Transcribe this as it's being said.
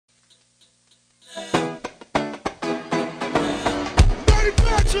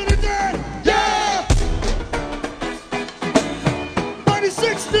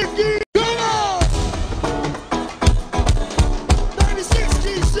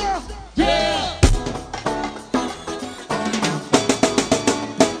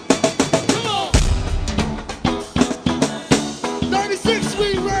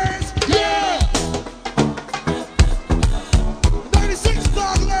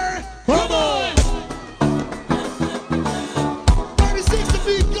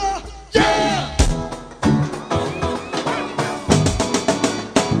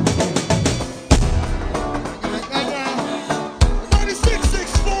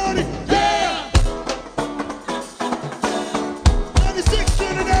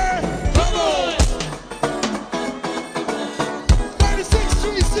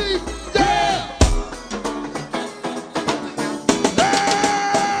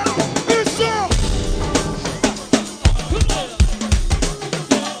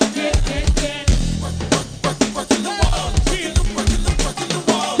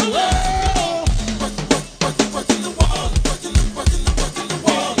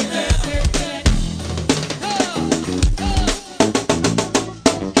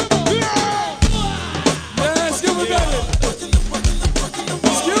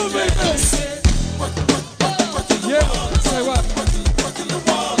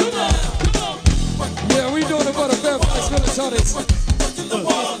honeys.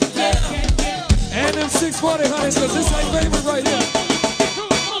 And them 640 honeys, cause this ain't favorite right here.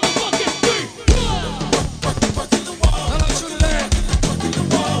 Hello, Trinidad.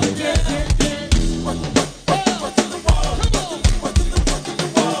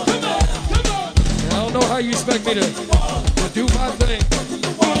 I don't know how you expect me to do my thing.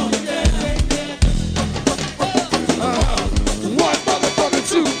 One motherfucking,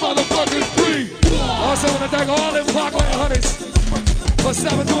 two motherfucking, three. Also wanna thank all them Blackhole honeys for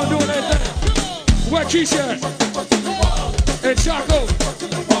stopping through and doing their thing. Where Keisha and Chaco?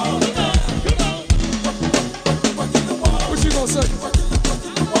 What you gonna say?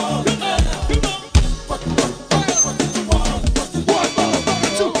 One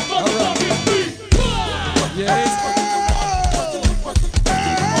motherfucking, two motherfucking, three. Yeah.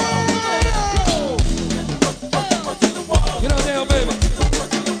 Get on down, baby.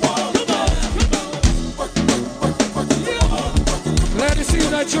 Glad to see you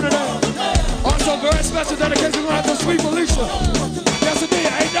tonight, Trinidad. Also, very special dedication going out to Sweet Felicia. Yes, indeed.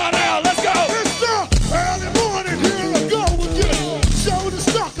 Hey, down now, let's go. It's the early morning, here I go again. Show the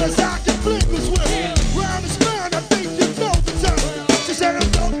suckers I can blink this way. Round the span, I think you know the time. She said I'm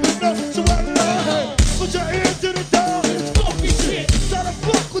don't know, so I know. Put your ear to the door, it's funky shit. Try to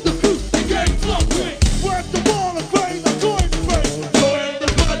fuck with the crew, you can't fuck with. Work the wall and praise, I'm going to praise. Go in the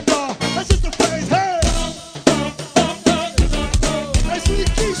front door, that's just the phrase, hey. Hey, sweet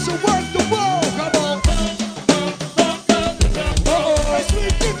Keisha, work the wall, come on. Hey,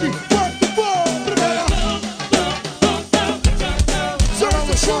 sweet Kiki, work the wall. Serve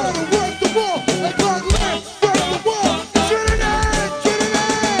the shot and work the wall. Hey, Clark Lynn, work the wall. Trinidad,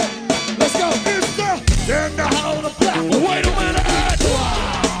 Trinidad. Let's go. It's the in the hole of Blackhole. Wait a minute.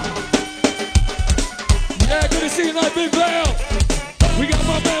 Yeah, good to see you tonight, Big Val. We got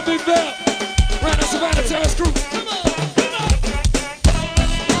my man, Big Val. Round the Savannah Terrace crew.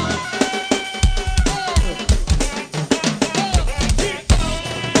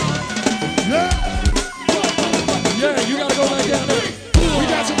 Yeah, you gotta go back down there. We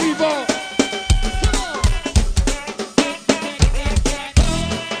got some people.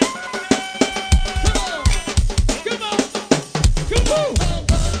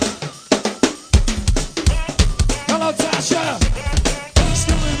 Hello, Tasha.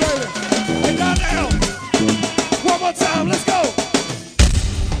 Still in, baby. Hey, down now. One more time, let's go.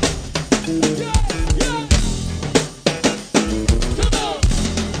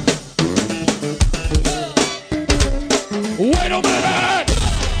 Wait a minute!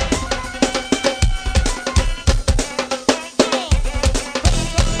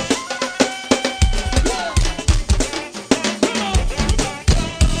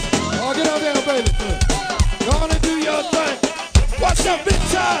 Oh, get on down, baby. Go on and do your thing. What's up, Big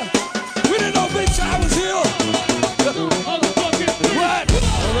Time? We didn't know Big Time was here. What?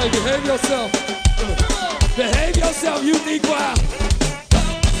 All right, behave yourself. Behave yourself, you Negro.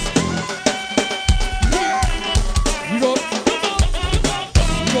 You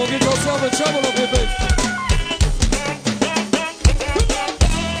gonna get yourself in trouble up here, baby.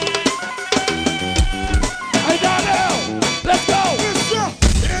 Hey, down now. Let's go. It's the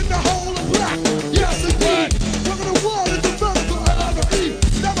in the hole of Blackhole. Yes, indeed. Working the wall is the vertical R.E.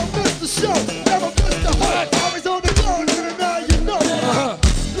 Never miss the show, never miss the hook. Always on the go, and now you know.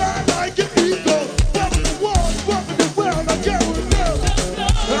 Blind like an eagle. Working the wall, working it well, I can't remember.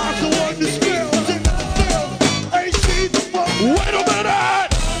 I'm the one that spills in the field. Ain't she the one? Wait a minute.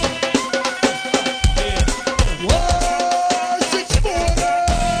 Whoa, 640.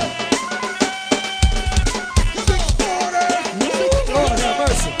 640. Lord have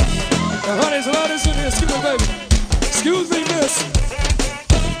mercy. The honey's allowed this in here. Excuse me, baby. Excuse me, miss.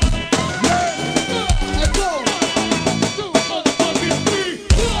 Let's go.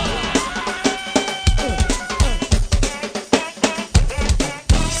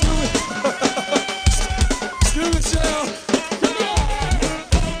 Excuse me, Shell.